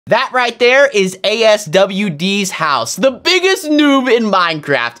That right there is ASWD's house, the biggest noob in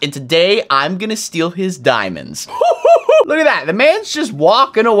Minecraft. And today I'm gonna steal his diamonds. Look at that. The man's just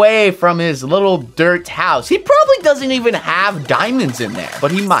walking away from his little dirt house. He probably doesn't even have diamonds in there,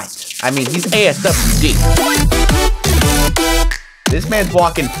 but he might. I mean, he's ASWD. This man's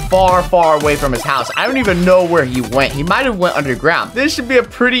walking far, far away from his house. I don't even know where he went. He might have went underground. This should be a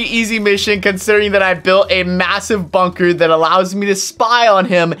pretty easy mission considering that I built a massive bunker that allows me to spy on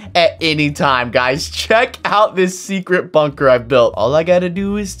him at any time, guys. Check out this secret bunker I built. All I gotta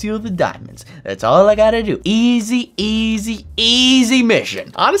do is steal the diamonds. That's all I gotta do. Easy, easy, easy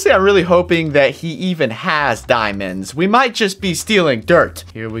mission. Honestly, I'm really hoping that he even has diamonds. We might just be stealing dirt.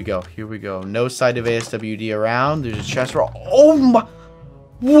 Here we go. Here we go. No sight of ASWD around. There's a chest roll. Oh my.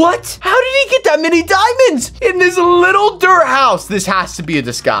 What? How did he get that many diamonds in this little dirt house? This has to be a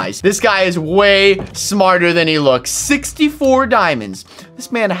disguise. This guy is way smarter than he looks. 64 diamonds.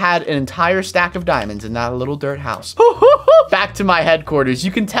 This man had an entire stack of diamonds in that little dirt house. Back to my headquarters. You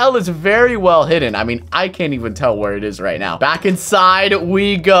can tell it's very well hidden. I mean, I can't even tell where it is right now. Back inside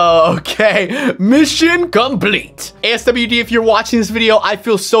we go. Okay, mission complete. ASWD, if you're watching this video, I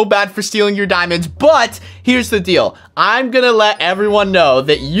feel so bad for stealing your diamonds, but here's the deal. I'm gonna let everyone know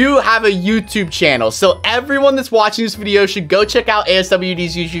that you have a YouTube channel. So everyone that's watching this video should go check out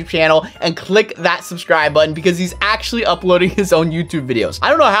ASWD's YouTube channel and click that subscribe button because he's actually uploading his own YouTube videos. I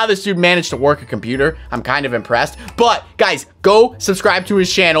don't know how this dude managed to work a computer. I'm kind of impressed. But guys, go subscribe to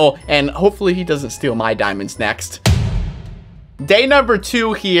his channel and hopefully he doesn't steal my diamonds next. Day number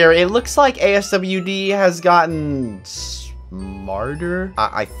 2 here. It looks like ASWD has gotten smarter,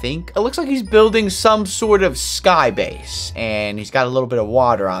 I think. It looks like he's building some sort of sky base and he's got a little bit of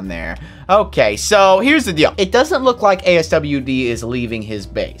water on there. Okay, so here's the deal. It doesn't look like ASWD is leaving his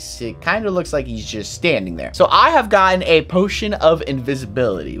base. It kind of looks like he's just standing there. So I have gotten a potion of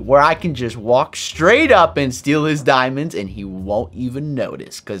invisibility where I can just walk straight up and steal his diamonds and he won't even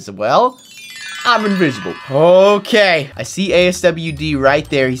notice because, well, I'm invisible. Okay, I see ASWD right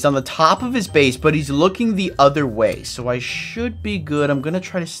there. He's on the top of his base, but he's looking the other way. So I should be good. I'm gonna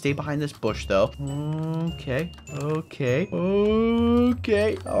try to stay behind this bush though. Okay, okay,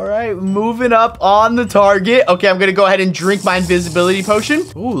 okay. All right, moving up on the target. Okay, I'm gonna go ahead and drink my invisibility potion.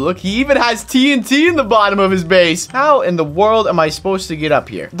 Ooh, look, he even has TNT in the bottom of his base. How in the world am I supposed to get up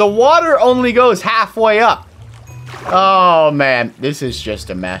here? The water only goes halfway up. Oh man, this is just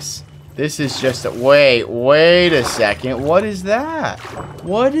a mess. This is just a, wait a second. What is that?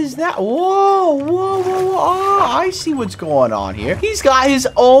 What is that? Whoa, whoa, whoa, whoa. Oh, I see what's going on here. He's got his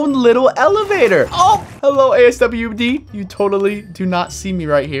own little elevator. Oh, hello, ASWD. You totally do not see me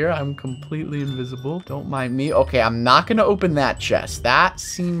right here. I'm completely invisible. Don't mind me. Okay, I'm not going to open that chest. That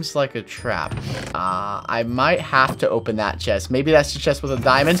seems like a trap. I might have to open that chest. Maybe that's the chest with the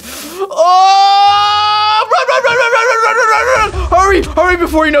diamonds. Oh! Run! Hurry, hurry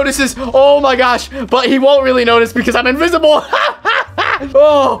before he notices. Oh my gosh, but he won't really notice because I'm invisible.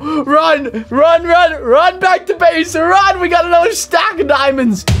 Oh, run back to base. Run, we got another stack of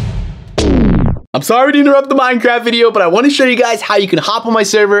diamonds. I'm sorry to interrupt the Minecraft video, but I want to show you guys how you can hop on my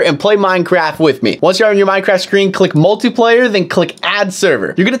server and play Minecraft with me. Once you're on your Minecraft screen, click multiplayer, then click add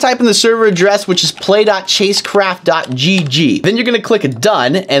server. You're going to type in the server address, which is play.chasecraft.gg. Then you're going to click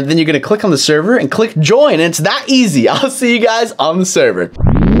done, and then you're going to click on the server and click join. And it's that easy. I'll see you guys on the server.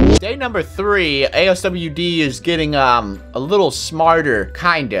 Day number 3, ASWD is getting a little smarter,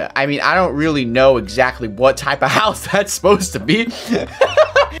 kinda. I mean, I don't really know exactly what type of house that's supposed to be.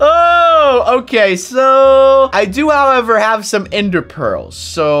 Oh, okay, so I do, however, have some ender pearls,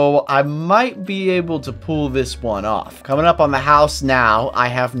 so I might be able to pull this one off. Coming up on the house now, I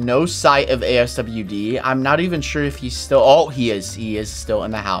have no sight of ASWD. I'm not even sure if he's still, oh, he is still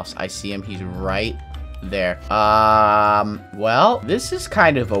in the house. I see him, he's right there. Well, this is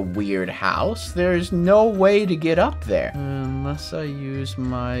kind of a weird house. There's no way to get up there unless I use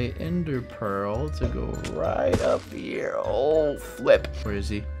my ender pearl to go right up here. Oh, flip. Where is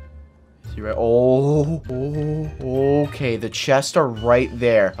he? Is he right? Oh, okay. The chests are right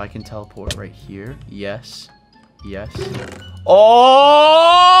there. I can teleport right here. Yes. Yes.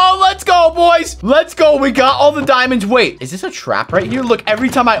 Oh, let's go, boys. Let's go. We got all the diamonds. Wait, is this a trap right here? Look, every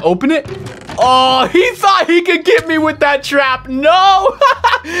time I open it. Oh, he thought he could get me with that trap. No.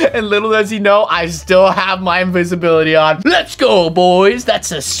 And little does he know, I still have my invisibility on. Let's go, boys.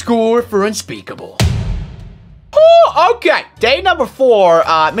 That's a score for unspeakable. Okay, day number 4,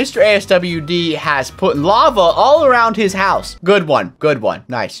 Mr. ASWD has put lava all around his house. Good one,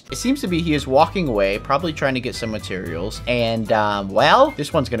 nice. It seems to be he is walking away, probably trying to get some materials. And, well,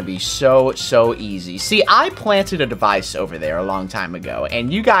 this one's gonna be so easy. See, I planted a device over there a long time ago,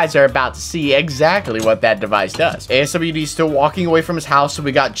 and you guys are about to see exactly what that device does. ASWD is still walking away from his house, so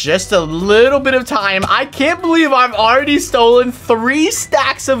we got just a little bit of time. I can't believe I've already stolen 3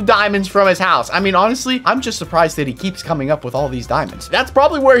 stacks of diamonds from his house. I mean, honestly, I'm just surprised that he keeps coming up with all these diamonds. That's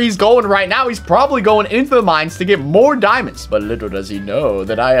probably where he's going right now. He's probably going into the mines to get more diamonds. But little does he know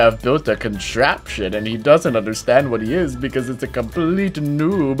that I have built a contraption and he doesn't understand what he is because it's a complete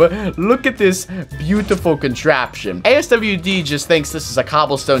noob. Look at this beautiful contraption. ASWD just thinks this is a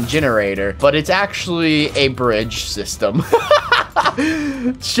cobblestone generator, but it's actually a bridge system.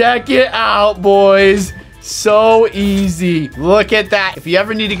 Check it out, boys. So easy. Look at that. If you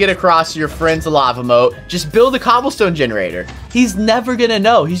ever need to get across your friend's lava moat, just build a cobblestone generator. He's never gonna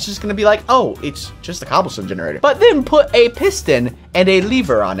know. He's just gonna be like, oh, it's just a cobblestone generator. But then put a piston and a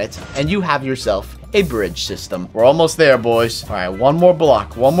lever on it, and you have yourself a bridge system. We're almost there, boys. All right, one more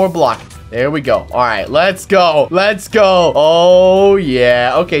block. There we go. All right, let's go. Oh,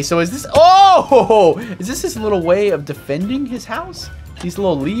 yeah. Okay, so is this his little way of defending his house? These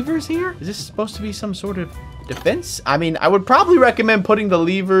little levers here? Is this supposed to be some sort of defense? I mean, I would probably recommend putting the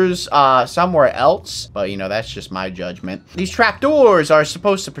levers somewhere else, but you know, that's just my judgment. These trapdoors are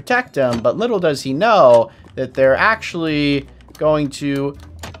supposed to protect him, but little does he know that they're actually going to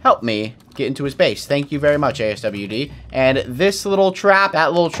help me get into his base. Thank you very much, ASWD. And this little trap,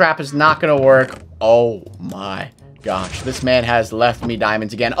 that little trap is not gonna work. Oh my gosh, this man has left me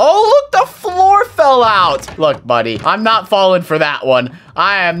diamonds again. Oh, look, the floor fell out. Look, buddy, I'm not falling for that one.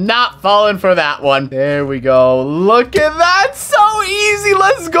 I am not falling for that one. There we go. Look at that. So easy.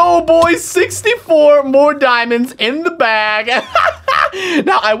 Let's go, boys. 64 more diamonds in the bag.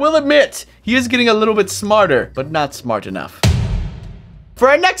 Now, I will admit, he is getting a little bit smarter, but not smart enough. For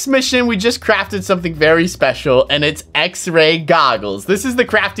our next mission, we just crafted something very special, and it's X-ray goggles. This is the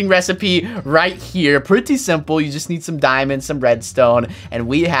crafting recipe right here. Pretty simple. You just need some diamonds, some redstone, and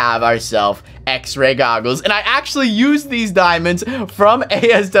we have ourselves X-ray goggles. And I actually used these diamonds from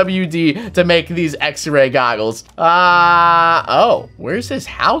ASWD to make these X-ray goggles. Oh, where's his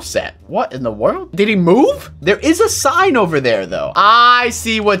house at? What in the world? Did he move? There is a sign over there, though. I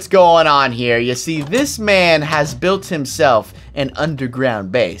see what's going on here. You see, this man has built himself an underground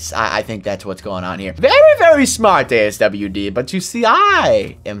base. I think that's what's going on here. Very, very smart, ASWD, but you see,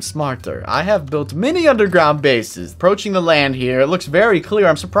 I am smarter. I have built many underground bases. Approaching the land here, it looks very clear.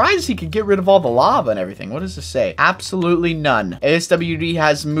 I'm surprised he could get rid of all the lava and everything. What does this say? Absolutely none. ASWD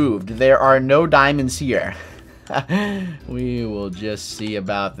has moved. There are no diamonds here. We will just see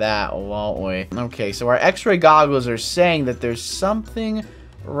about that, won't we? Okay, so our X-ray goggles are saying that there's something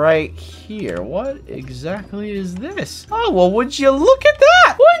right here. What exactly is this? Oh, well, would you look at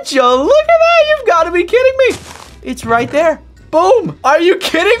that? Would you look at that? You've got to be kidding me. It's right there. Boom. Are you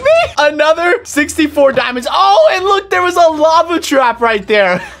kidding me? Another 64 diamonds. Oh, and look, there was a lava trap right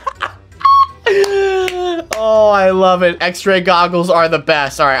there. Oh, I love it. X-ray goggles are the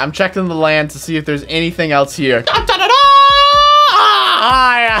best. All right, I'm checking the land to see if there's anything else here.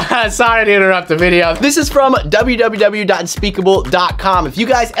 Sorry to interrupt the video. This is from www.unspeakable.com. If you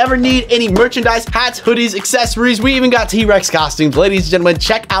guys ever need any merchandise, hats, hoodies, accessories, we even got T-Rex costumes. Ladies and gentlemen,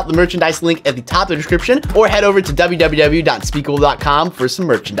 check out the merchandise link at the top of the description or head over to www.unspeakable.com for some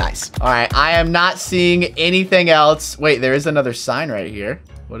merchandise. All right, I am not seeing anything else. Wait, there is another sign right here.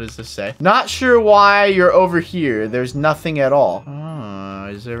 What does this say? Not sure why you're over here. There's nothing at all.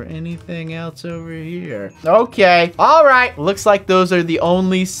 Is there anything else over here? Okay. All right. Looks like those are the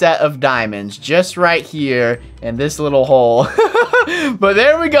only set of diamonds just right here in this little hole. But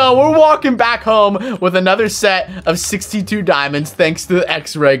there we go. We're walking back home with another set of 62 diamonds thanks to the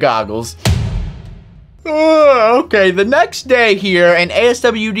X-ray goggles. Okay, the next day here, and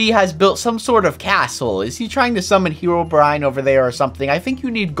ASWD has built some sort of castle. Is he trying to summon Herobrine over there or something? I think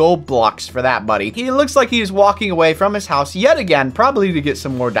you need gold blocks for that, buddy. He looks like he is walking away from his house yet again, probably to get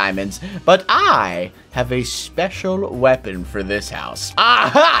some more diamonds. But I have a special weapon for this house.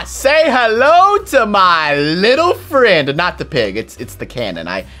 Aha! Say hello to my little friend. Not the pig, it's the cannon.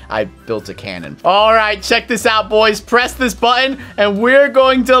 I built a cannon. All right, check this out, boys. Press this button, and we're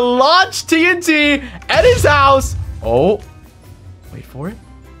going to launch TNT at his house. Oh, wait for it.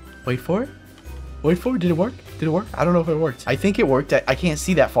 Wait for it. Wait for it. Did it work? Did it work? I don't know if it worked. I think it worked. I can't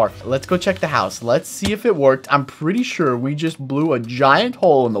see that far. Let's go check the house. Let's see if it worked. I'm pretty sure we just blew a giant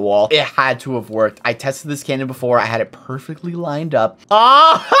hole in the wall. It had to have worked. I tested this cannon before. I had it perfectly lined up.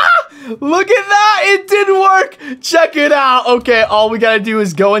 Ah! Look at that. It did work. Check it out. Okay, all we gotta do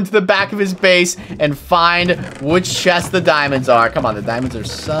is go into the back of his base and find which chest the diamonds are. Come on, the diamonds are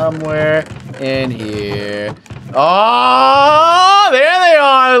somewhere in here. Oh, there they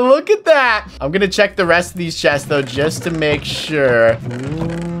are. Look at that. I'm gonna check the rest of these chests, though, just to make sure.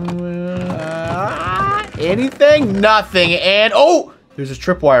 Anything? Nothing. And, oh! There's a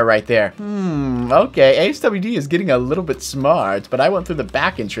tripwire right there. Okay. ASWD is getting a little bit smart, but I went through the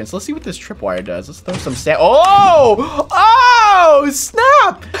back entrance. Let's see what this tripwire does. Let's throw some sand. Oh! Oh!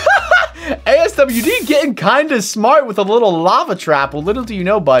 Snap! ASWD getting kind of smart with a little lava trap. Well, little do you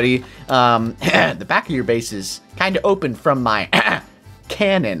know, buddy, the back of your base is kind of open from my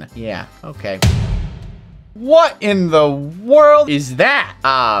cannon. Yeah, okay. What in the world is that?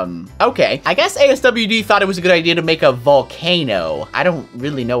 Okay. I guess ASWD thought it was a good idea to make a volcano. I don't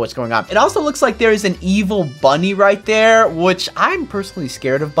really know what's going on. It also looks like there is an evil bunny right there, which I'm personally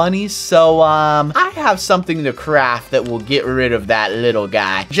scared of bunnies. So, I have something to craft that will get rid of that little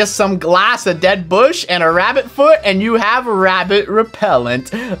guy. Just some glass, a dead bush, and a rabbit foot, and you have rabbit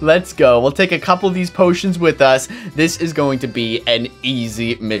repellent. Let's go. We'll take a couple of these potions with us. This is going to be an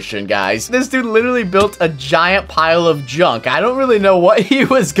easy mission, guys. This dude literally built a giant pile of junk. I don't really know what he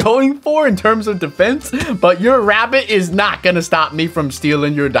was going for in terms of defense, but your rabbit is not gonna stop me from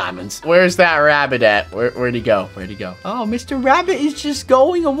stealing your diamonds. Where's that rabbit at? Where'd he go? Where'd he go? Oh, Mr. Rabbit is just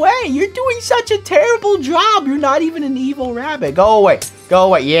going away. You're doing such a terrible job. You're not even an evil rabbit. Go away. Go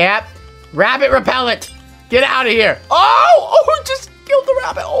away. Yep. Rabbit repellent. Get out of here. Oh, just killed the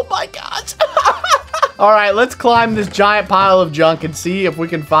rabbit. Oh my gosh. All right, let's climb this giant pile of junk and see if we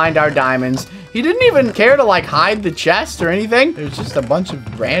can find our diamonds. He didn't even care to, like, hide the chest or anything. There's just a bunch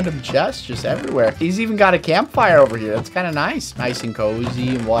of random chests just everywhere. He's even got a campfire over here. That's kind of nice. Nice and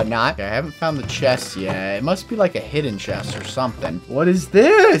cozy and whatnot. Okay, I haven't found the chest yet. It must be like a hidden chest or something. What is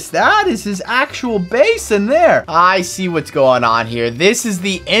this? That is his actual base in there. I see what's going on here. This is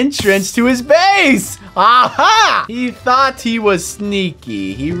the entrance to his base. Aha! He thought he was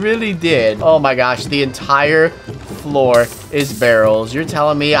sneaky. He really did. Oh my gosh, the entire floor is barrels. You're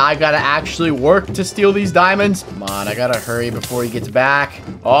telling me I gotta actually work to steal these diamonds? Come on, I gotta hurry before he gets back.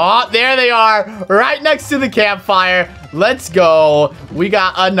 Oh, there they are, right next to the campfire. Let's go. We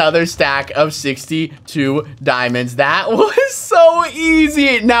got another stack of 62 diamonds. That was so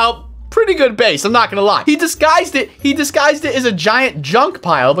easy. Now, pretty good base, I'm not gonna lie. He disguised it as a giant junk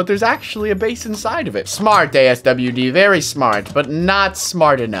pile, but there's actually a base inside of it. Smart, ASWD, very smart, but not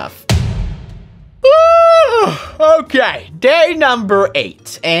smart enough. Okay, day number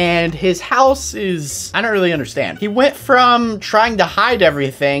 8, and his house is, I don't really understand. He went from trying to hide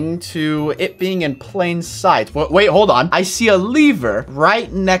everything to it being in plain sight. Wait, hold on. I see a lever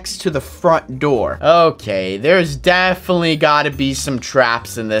right next to the front door. Okay, there's definitely got to be some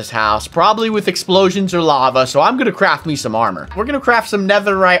traps in this house, probably with explosions or lava, so I'm gonna craft me some armor. We're gonna craft some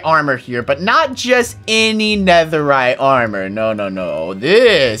netherite armor here, but not just any netherite armor. No, no, no.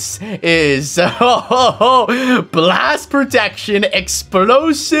 This is blast protection,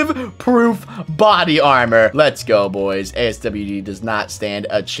 explosive proof body armor. Let's go, boys. ASWD does not stand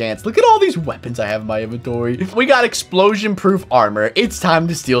a chance. Look at all these weapons I have in my inventory. We got explosion proof armor. It's time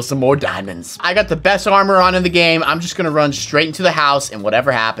to steal some more diamonds. I got the best armor on in the game. I'm just gonna run straight into the house, and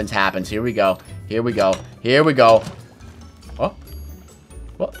whatever happens, happens. Here we go. Here we go. Here we go. Oh,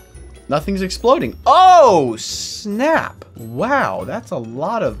 what? Nothing's exploding. Oh, snap. Wow, that's a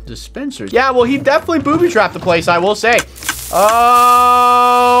lot of dispensers. Yeah, well, he definitely booby-trapped the place, I will say.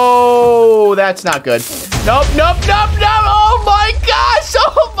 Oh, that's not good. Nope, nope, nope, nope. Oh, my gosh.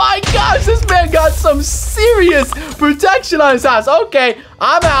 Oh, my gosh. This man got some serious protection on his house. Okay,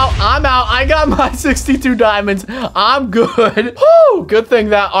 I'm out. I'm out. I got my 62 diamonds. I'm good. Whew, good thing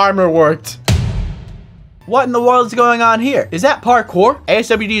that armor worked. What in the world is going on here? Is that parkour?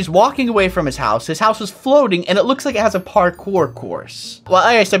 ASWD is walking away from his house. His house is floating, and it looks like it has a parkour course. Well,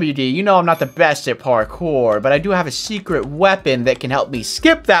 ASWD, you know I'm not the best at parkour, but I do have a secret weapon that can help me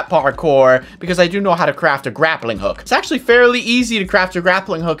skip that parkour because I do know how to craft a grappling hook. It's actually fairly easy to craft a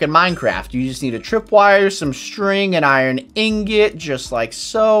grappling hook in Minecraft. You just need a tripwire, some string, an iron ingot, just like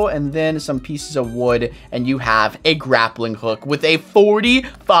so, and then some pieces of wood, and you have a grappling hook with a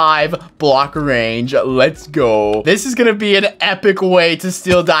 45 block range. Let's go. This is gonna be an epic way to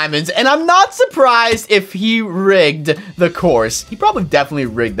steal diamonds, and I'm not surprised if he rigged the course. He probably definitely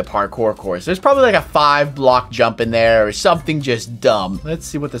rigged the parkour course. There's probably like a 5-block jump in there or something just dumb. Let's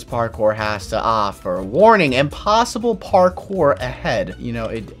see what this parkour has to offer. Warning, impossible parkour ahead. You know,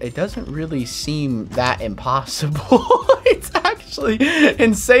 it doesn't really seem that impossible. It's actually actually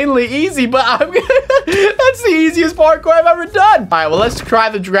insanely easy, but that's the easiest parkour I've ever done. All right, well, let's try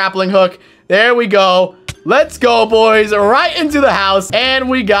the grappling hook. There we go. Let's go, boys, right into the house. And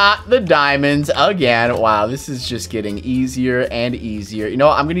we got the diamonds again. Wow, this is just getting easier and easier. You know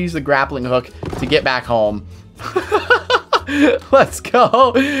what? I'm going to use the grappling hook to get back home. Let's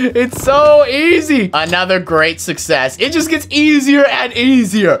go. It's so easy. Another great success. It just gets easier and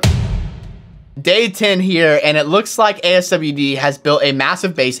easier. Day 10 here, and it looks like ASWD has built a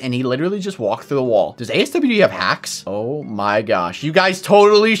massive base, and he literally just walked through the wall. Does ASWD have hacks? Oh my gosh. You guys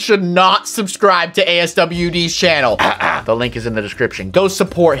totally should not subscribe to ASWD's channel. The link is in the description. Go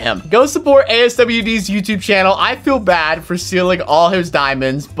support him. Go support ASWD's YouTube channel. I feel bad for stealing all his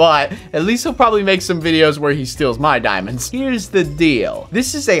diamonds, but at least he'll probably make some videos where he steals my diamonds. Here's the deal.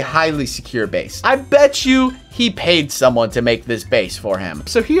 This is a highly secure base. I bet you he paid someone to make this base for him.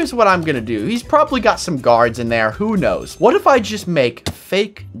 So here's what I'm gonna do. He's probably got some guards in there. Who knows? What if I just make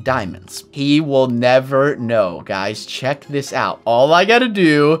fake diamonds? He will never know. Guys, check this out. All I gotta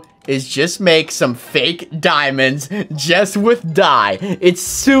do is just make some fake diamonds just with dye. It's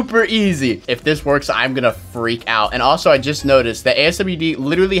super easy. If this works, I'm gonna freak out. And also, I just noticed that ASWD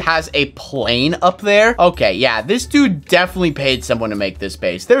literally has a plane up there. Okay, yeah, this dude definitely paid someone to make this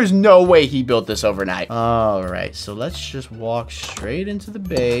base. There's no way he built this overnight. All right, so let's just walk straight into the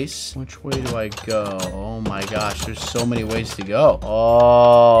base. Which way do I go? Oh my gosh, there's so many ways to go.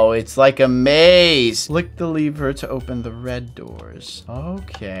 Oh, it's like a maze. Flick the lever to open the red doors.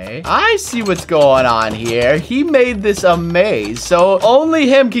 Okay. I see what's going on here. He made this a maze, so only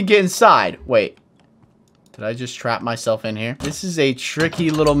him can get inside. Wait, did I just trap myself in here? This is a tricky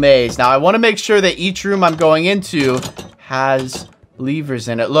little maze. Now, I want to make sure that each room I'm going into has levers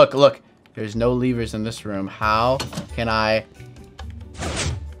in it. Look, look. There's no levers in this room. How can I...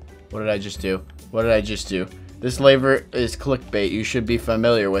 What did I just do? What did I just do? This lever is clickbait. You should be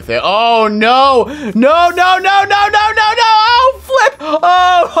familiar with it. Oh, no. No, no, no, no, no, no, no. Oh, flip.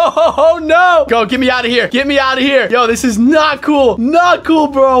 Oh, no. Go, get me out of here. Get me out of here. Yo, this is not cool. Not cool,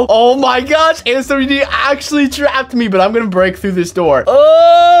 bro. Oh, my gosh. ASWD actually trapped me, but I'm going to break through this door.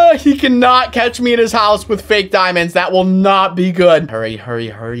 Oh, he cannot catch me in his house with fake diamonds. That will not be good. Hurry, hurry,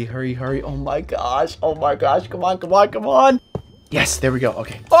 hurry, hurry, hurry. Oh, my gosh. Oh, my gosh. Come on, come on, come on. Yes, there we go.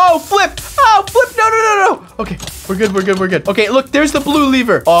 Okay. Oh, flip. Oh, flip. No, no, no, no. Okay. We're good. We're good. We're good. Okay, look, there's the blue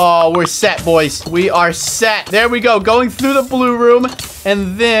lever. Oh, we're set, boys. We are set. There we go. Going through the blue room.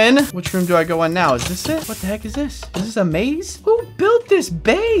 And then, which room do I go in now? Is this it? What the heck is this? Is this a maze? Who built this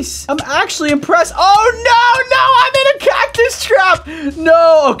base? I'm actually impressed. Oh, no, no, I'm in a cactus trap.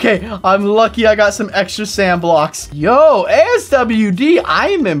 No, okay. I'm lucky I got some extra sand blocks. Yo, ASWD, I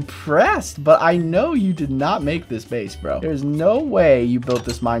am impressed, but I know you did not make this base, bro. There's no way you built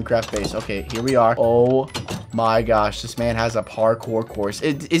this Minecraft base. Okay, here we are. Oh my gosh, this man has a parkour course.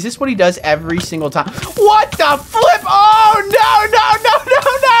 Is this what he does every single time? What the flip? Oh, no, no, no,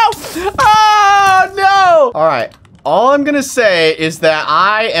 no, no. Oh, no. All right. All I'm going to say is that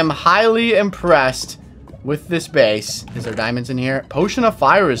I am highly impressed with this base. Is there diamonds in here? Potion of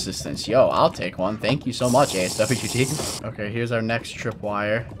fire resistance. Yo, I'll take one. Thank you so much, ASWD. Okay, here's our next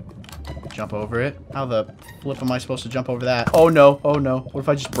tripwire. Jump over it. How the flip am I supposed to jump over that? Oh, no. Oh, no. What if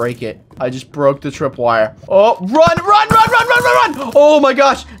I just break it? I just broke the tripwire. Oh, run, run, run, run, run, run, run. Oh, my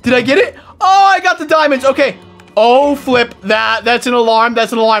gosh. Did I get it? Oh, I got the diamonds. Okay. Oh, flip. That's an alarm.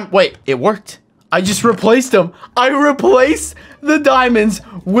 That's an alarm. Wait, it worked. I just replaced them. I replaced the diamonds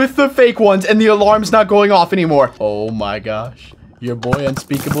with the fake ones, and the alarm's not going off anymore. Oh, my gosh. Your boy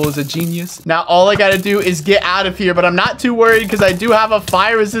Unspeakable is a genius. Now, all I gotta do is get out of here, but I'm not too worried because I do have a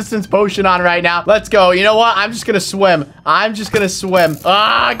fire resistance potion on right now. Let's go. You know what? I'm just gonna swim. I'm just gonna swim.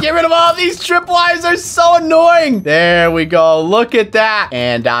 Ah, get rid of all these tripwires. They're so annoying. There we go. Look at that.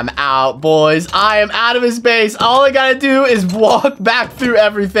 And I'm out, boys. I am out of his base. All I gotta do is walk back through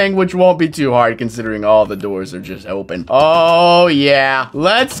everything, which won't be too hard considering all the doors are just open. Oh, yeah.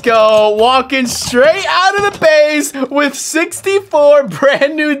 Let's go. Walking straight out of the base with 64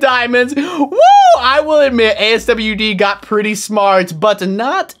 brand new diamonds. Woo! I will admit, ASWD got pretty smart, but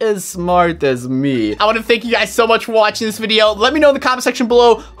not as smart as me. I want to thank you guys so much for watching this video. Let me know in the comment section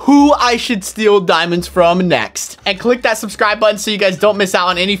below who I should steal diamonds from next. And click that subscribe button so you guys don't miss out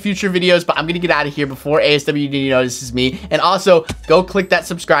on any future videos, but I'm going to get out of here before ASWD notices me. And also, go click that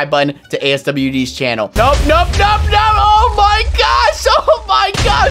subscribe button to ASWD's channel. Nope, nope, nope, nope. Oh my gosh. Oh my gosh.